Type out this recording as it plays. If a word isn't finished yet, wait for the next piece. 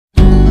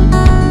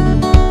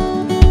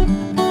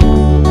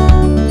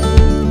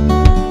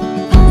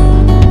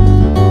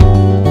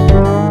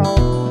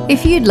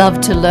If you'd love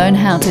to learn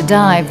how to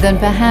dive, then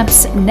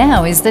perhaps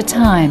now is the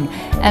time.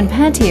 And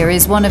Pattaya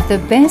is one of the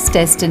best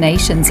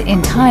destinations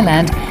in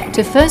Thailand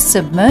to first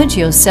submerge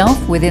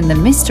yourself within the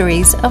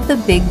mysteries of the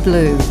Big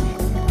Blue.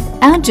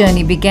 Our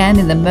journey began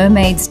in the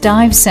Mermaids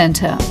Diving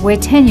Center, where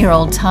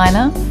 10-year-old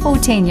Tyler,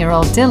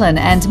 14-year-old Dylan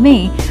and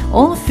me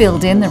all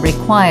filled in the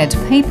required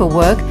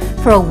paperwork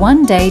for a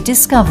one-day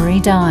discovery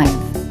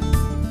dive.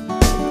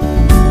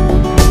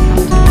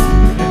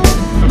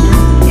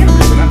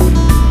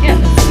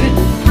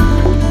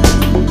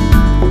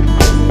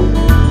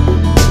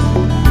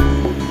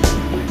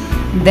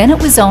 Then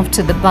it was off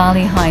to the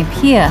Bali High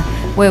Pier,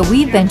 where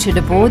we ventured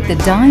aboard the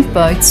dive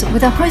boats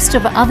with a host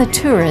of other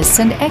tourists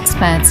and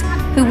expats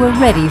who were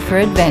ready for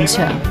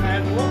adventure.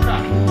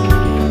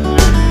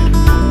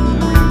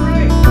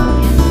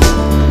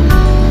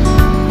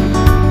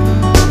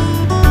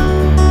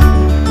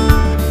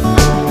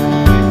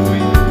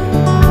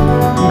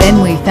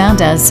 Then we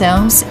found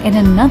ourselves in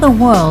another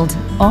world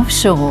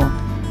offshore.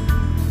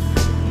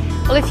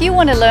 Well, if you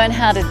want to learn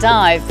how to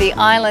dive, the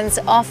islands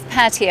off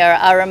Pattaya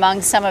are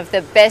among some of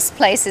the best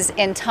places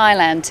in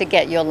Thailand to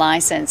get your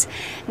license.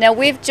 Now,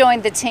 we've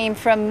joined the team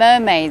from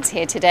Mermaids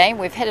here today.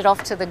 We've headed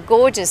off to the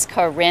gorgeous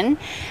Koh Rin,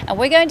 and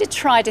we're going to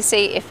try to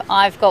see if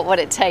I've got what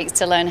it takes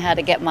to learn how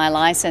to get my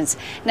license.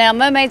 Now,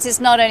 Mermaids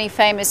is not only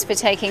famous for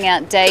taking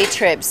out day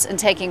trips and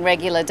taking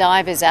regular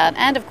divers out,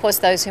 and of course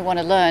those who want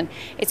to learn,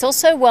 it's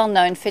also well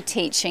known for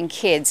teaching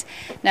kids.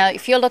 Now,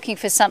 if you're looking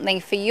for something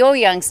for your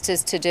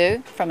youngsters to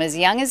do from as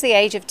young as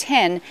the age of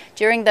 10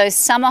 during those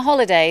summer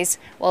holidays,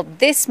 well,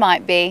 this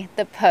might be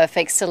the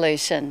perfect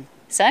solution.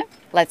 So,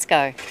 let's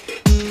go.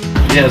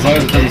 Yeah, as long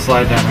as it doesn't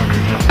slide down over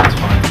your head, that's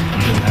fine.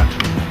 You shouldn't have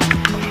to.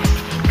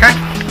 Okay.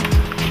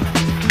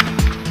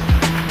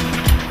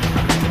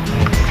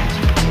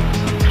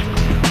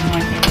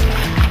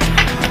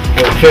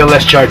 It'll feel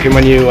less choking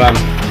when you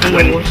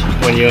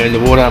when you're in the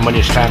water and when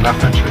you stand up,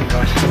 actually,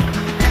 guys.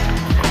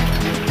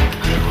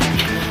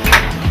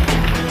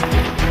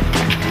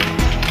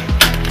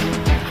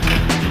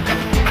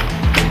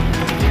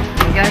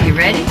 You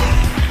ready?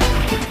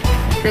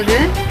 Feel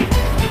good?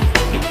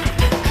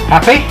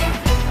 Happy?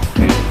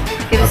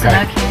 Give us an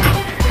okay.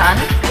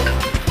 Tyler?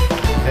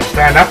 Let's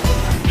stand up.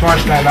 Try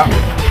and stand up.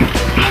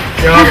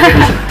 There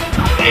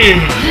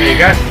you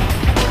go.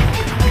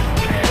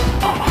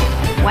 Oh,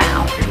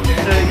 wow.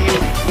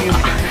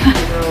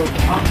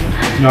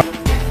 No.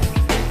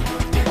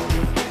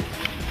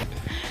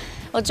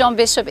 Well, John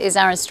Bishop is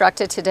our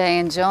instructor today,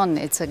 and John,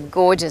 it's a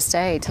gorgeous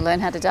day to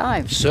learn how to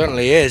dive.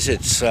 Certainly is.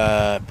 It's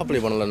probably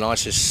one of the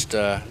nicest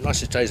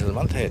days of the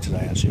month here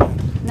today, actually.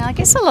 Now, I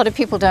guess a lot of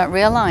people don't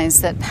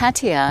realise that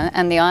Pattaya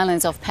and the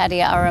islands off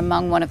Pattaya are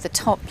among one of the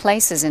top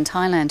places in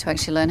Thailand to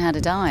actually learn how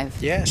to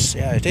dive. Yes,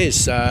 yeah, it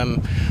is.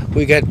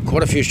 We get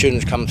quite a few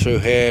students come through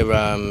here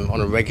on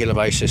a regular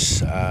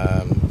basis.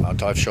 Our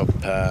dive shop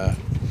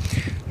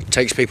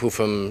takes people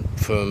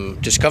from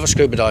Discover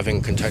Scuba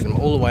Diving, can take them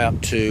all the way up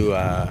to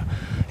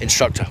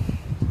instructor.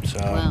 So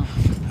wow.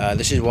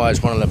 This is why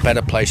it's one of the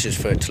better places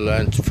for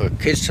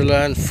kids to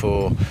learn,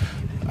 for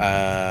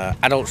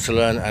adults to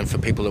learn, and for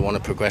people that want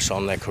to progress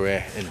on their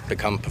career and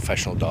become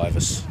professional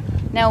divers.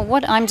 Now,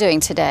 what I'm doing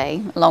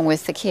today, along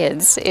with the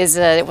kids, is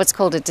what's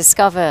called a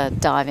Discover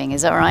Diving,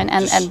 is that right?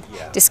 And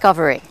yeah.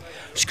 Discovery.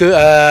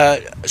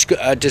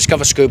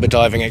 Discover Scuba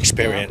Diving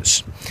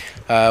Experience.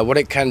 What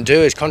it can do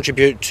is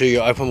contribute to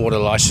your open water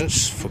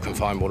license for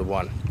Confined Water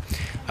 1.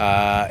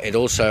 It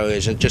also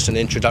isn't just an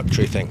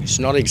introductory thing. It's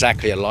not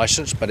exactly a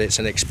license, but it's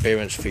an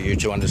experience for you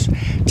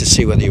to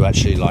see whether you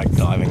actually like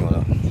diving or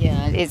not.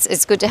 Yeah,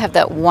 it's good to have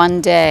that one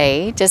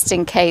day, just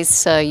in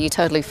case you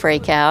totally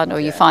freak out, or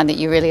you find that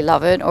you really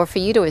love it, or for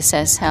you to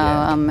assess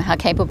how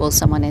capable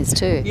someone is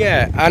too.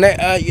 Yeah, and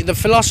the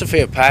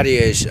philosophy of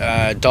Pattaya is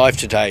dive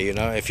today. You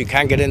know, if you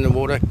can get in the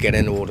water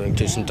and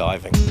do some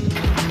diving.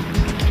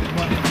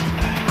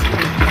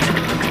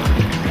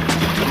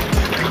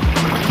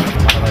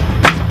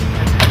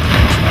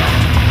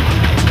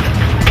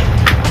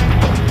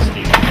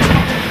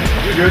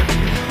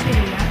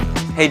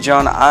 Hey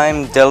John,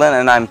 I'm Dylan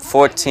and I'm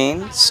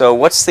 14. So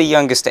what's the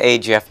youngest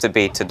age you have to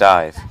be to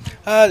dive?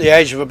 The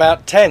age of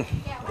about 10,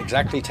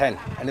 exactly 10.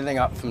 Anything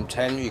up from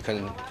 10 you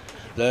can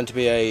learn to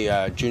be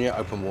a junior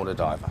open water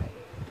diver.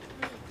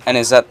 And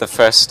is that the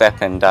first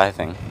step in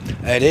diving?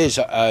 It is.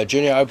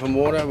 Junior open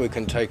water, we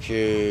can take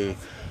you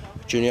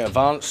junior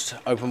advanced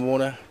open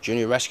water,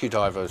 junior rescue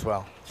diver as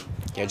well.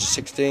 The age of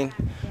 16,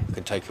 we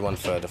can take you one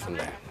further from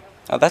there.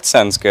 Oh, that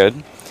sounds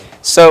good.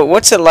 So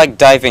what's it like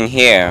diving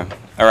here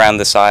around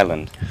this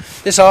island?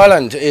 This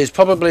island is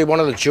probably one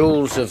of the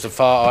jewels of the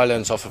Far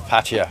Islands off of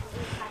Pattaya.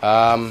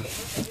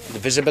 The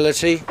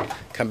visibility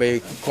can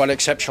be quite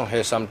exceptional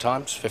here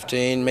sometimes,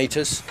 15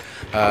 meters.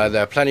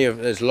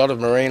 There's a lot of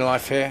marine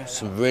life here,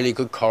 some really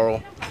good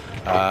coral,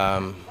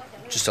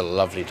 just a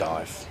lovely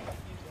dive.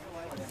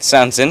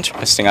 Sounds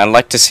interesting. I'd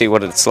like to see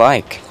what it's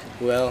like.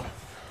 Well,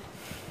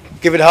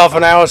 give it half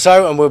an hour or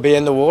so and we'll be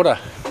in the water.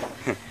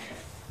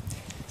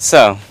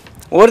 So,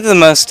 what are the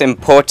most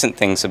important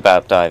things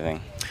about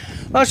diving?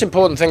 Most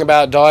important thing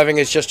about diving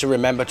is just to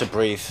remember to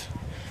breathe.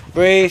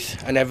 Breathe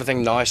and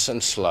everything nice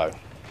and slow.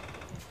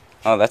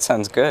 Oh, that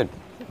sounds good.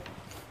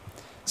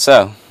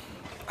 So,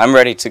 I'm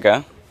ready to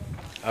go.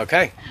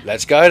 Okay,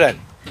 let's go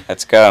then.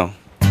 Let's go.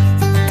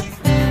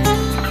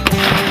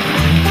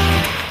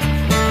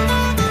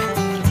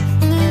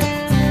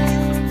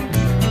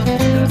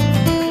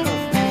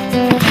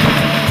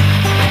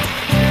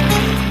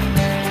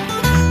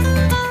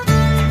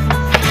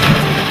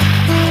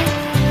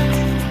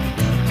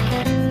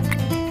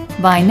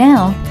 By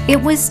now, it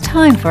was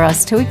time for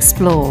us to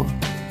explore.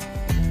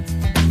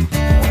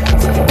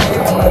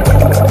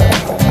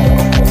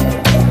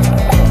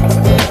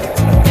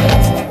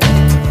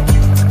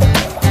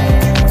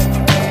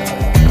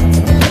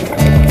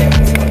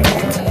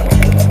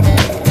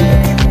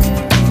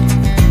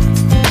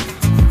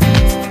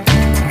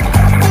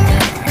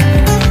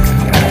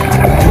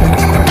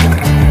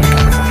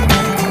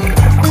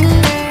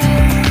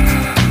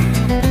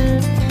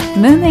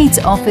 Mermaids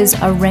offers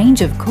a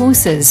range of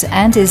courses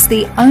and is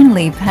the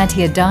only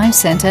Pattaya dive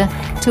centre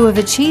to have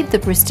achieved the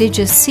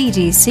prestigious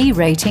CDC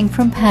rating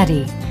from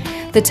PADI.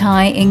 The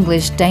Thai,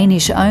 English,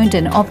 Danish owned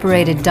and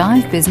operated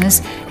dive business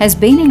has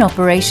been in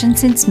operation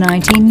since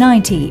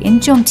 1990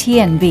 in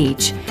Jomtien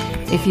Beach.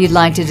 If you'd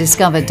like to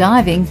discover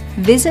diving,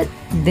 visit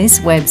this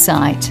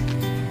website.